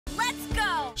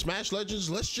Smash Legends,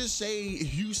 let's just say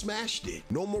you smashed it.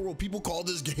 No more will people call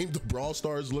this game the Brawl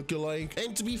Stars lookalike.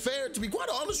 And to be fair, to be quite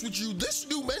honest with you, this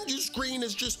new menu screen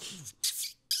is just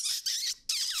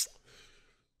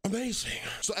amazing.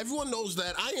 So everyone knows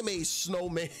that I am a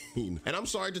snowman, and I'm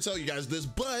sorry to tell you guys this,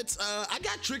 but I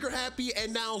got trigger happy,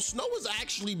 and now Snow is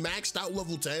actually maxed out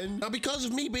level 10. Now, because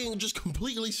of me being just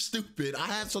completely stupid, I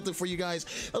have something for you guys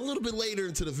a little bit later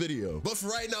into the video. But for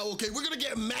right now, okay, we're gonna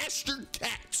get Master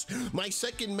Cat, my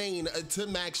second main, to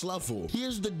max level.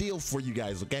 Here's the deal for you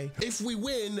guys, okay? If we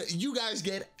win, you guys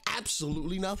get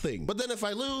absolutely nothing. But then if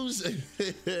I lose,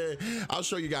 I'll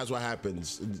show you guys what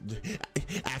happens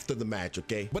after the match,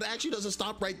 okay? But it actually doesn't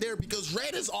stop right there, because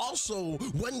Red is also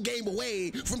one game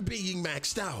away from being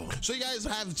maxed out. So you guys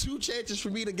have 2 chances for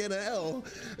me to get an L.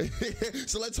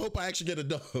 So let's hope I actually get a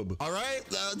dub. All right,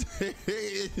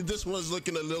 this one's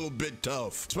looking a little bit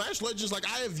tough. Smash Legends, like,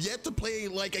 I have yet to play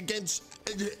like against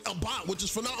a bot, which is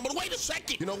phenomenal. Wait a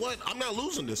second. You know what? I'm not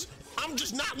losing this. I'm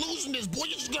just not losing this, boy.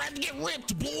 You're just gonna have to get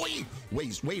ripped, boy.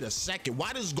 Wait a second.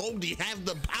 Why does Goldie have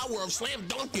the power of slam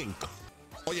dunking?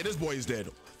 Oh yeah, this boy is dead.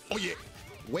 Oh yeah.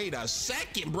 Wait a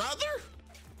second, brother.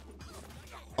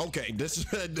 Okay, this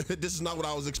is not what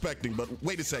I was expecting, but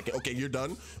wait a second. Okay, you're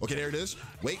done. Okay, there it is.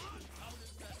 Wait.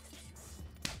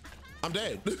 I'm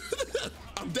dead.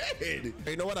 I'm dead. Hey,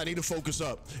 you know what? I need to focus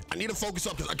up. I need to focus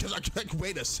up because I can't.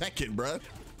 Wait a second, bruh.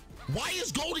 Why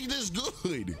is Goldie this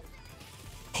good?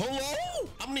 Hello?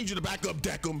 I'm gonna need you to back up,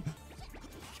 Deckham.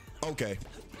 Okay.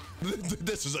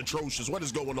 This is atrocious. What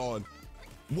is going on?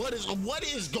 What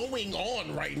is going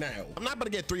on right now? I'm not about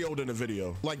to get 3-0'd in the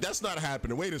video. Like, that's not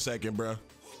happening. Wait a second, bruh.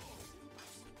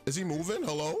 Is he moving?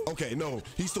 Hello? Okay, no,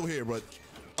 he's still here, but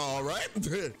all right.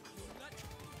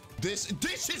 This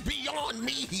is beyond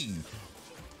me.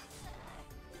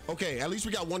 Okay, at least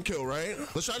we got 1 kill, right?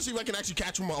 Let's try to see if I can actually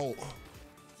catch him. Oh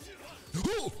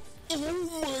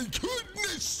my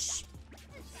goodness.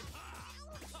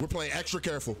 We're playing extra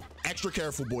careful,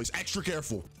 boys, extra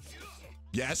careful.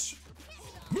 Yes.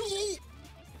 No, no,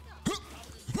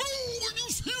 are you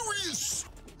serious?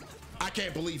 I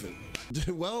can't believe it.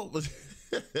 Well,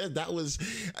 that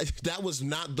was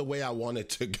not the way I wanted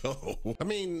to go. I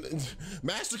mean,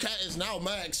 Master Cat is now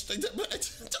maxed.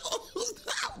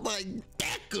 Oh my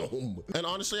Deckham. And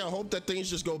honestly, I hope that things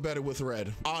just go better with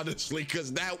Red. Honestly,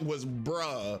 because that was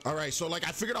bruh. All right, so like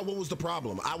I figured out what was the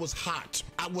problem. I was hot.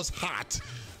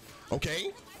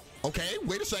 Okay,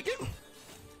 wait a second.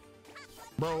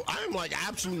 Bro, I am like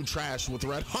absolute trash with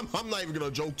Red. I'm not even gonna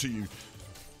joke to you.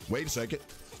 Wait a second.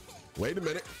 Wait a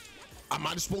minute. I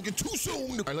might have spoken too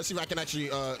soon. All right, let's see if I can actually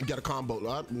get a combo.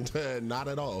 Not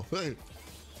at all.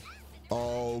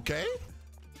 Okay.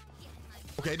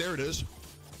 Okay, there it is.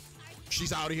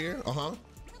 She's out of here.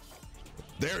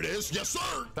 There it is. Yes,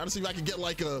 sir. Trying to see if I can get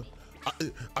like a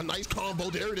nice combo.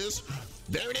 There it is.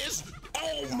 There it is.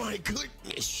 Oh my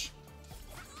goodness.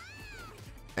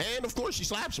 And of course she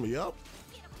slaps me. Yup.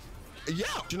 Yeah.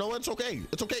 You know what? It's okay.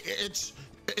 It's okay. It's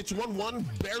 1-1.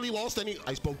 Barely lost any.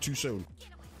 I spoke too soon.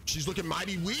 She's looking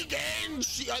mighty weak, and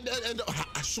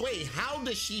I swear, how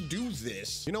does she do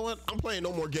this? You know what? I'm playing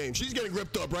no more games. She's getting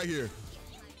ripped up right here.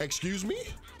 Excuse me?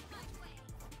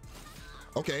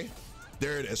 Okay,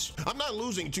 there it is. I'm not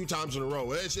losing 2 times in a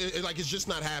row. It's just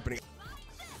not happening.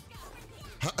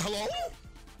 Hello?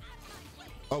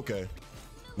 Okay.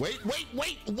 Wait.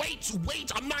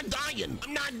 I'm not dying.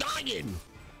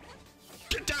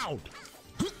 Get down.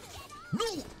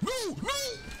 No.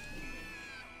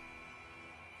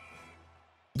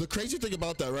 The crazy thing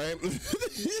about that, right?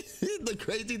 The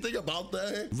crazy thing about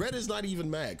that, Red is not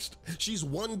even maxed. She's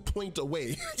 1 point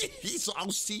away. So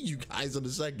I'll see you guys in a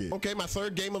second. Okay, my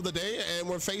 3rd game of the day, and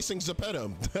we're facing Zepetta,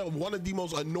 one of the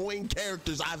most annoying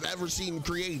characters I've ever seen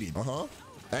created.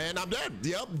 And I'm dead.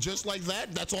 Yep, just like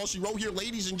that. That's all she wrote here,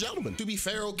 ladies and gentlemen. To be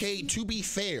fair, okay, to be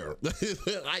fair,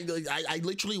 I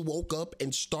literally woke up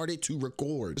and started to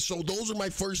record. So those are my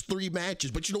first 3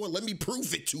 matches. But you know what? Let me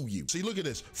prove it to you. See, look at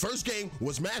this. First game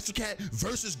was Master Cat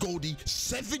versus Goldie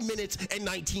 7 minutes and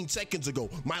 19 seconds ago.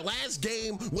 My last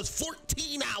game was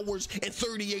 14 hours and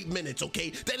 38 minutes,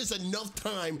 okay? That is enough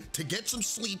time to get some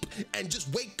sleep and just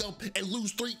wake up and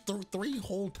lose three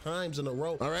whole times in a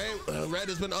row. All right, Red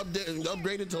has been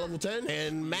upgraded to level 10,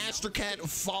 and Master Cat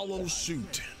follows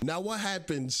suit. Now what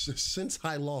happens since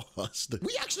I lost?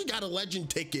 We actually got a legend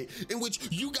ticket in which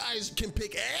you guys can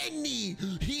pick any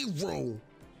hero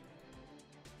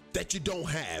that you don't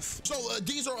have. So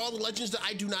these are all the legends that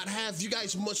I do not have. You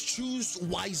guys must choose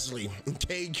wisely,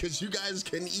 okay? Because you guys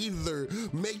can either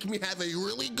make me have a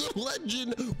really good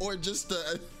legend or just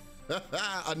a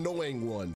annoying one.